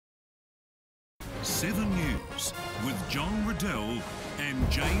7 News with John Riddell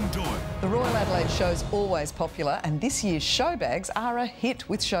and Jane Doyle. The Royal Adelaide show's always popular, and this year's show bags are a hit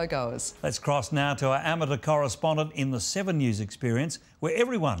with showgoers. Let's cross now to our amateur correspondent in the 7 News experience, where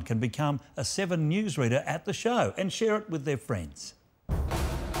everyone can become a 7 News reader at the show and share it with their friends.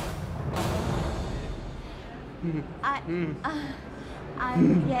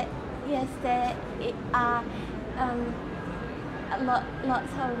 Yes, there are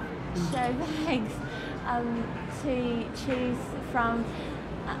lots of show bags to choose from.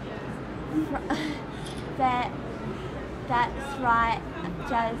 That's right,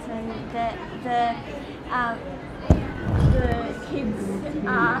 Jasmine. The kids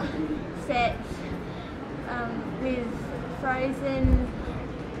are set with Frozen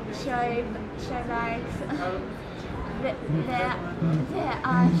show bags. There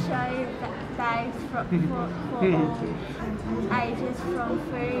are show bags for all ages, from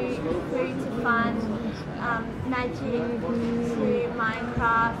food to fun, magic to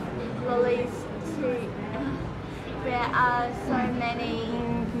Minecraft, lollies to... There are so many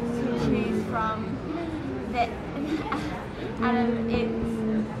to choose from that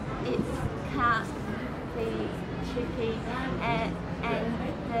it can't be tricky, and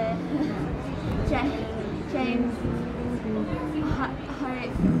the James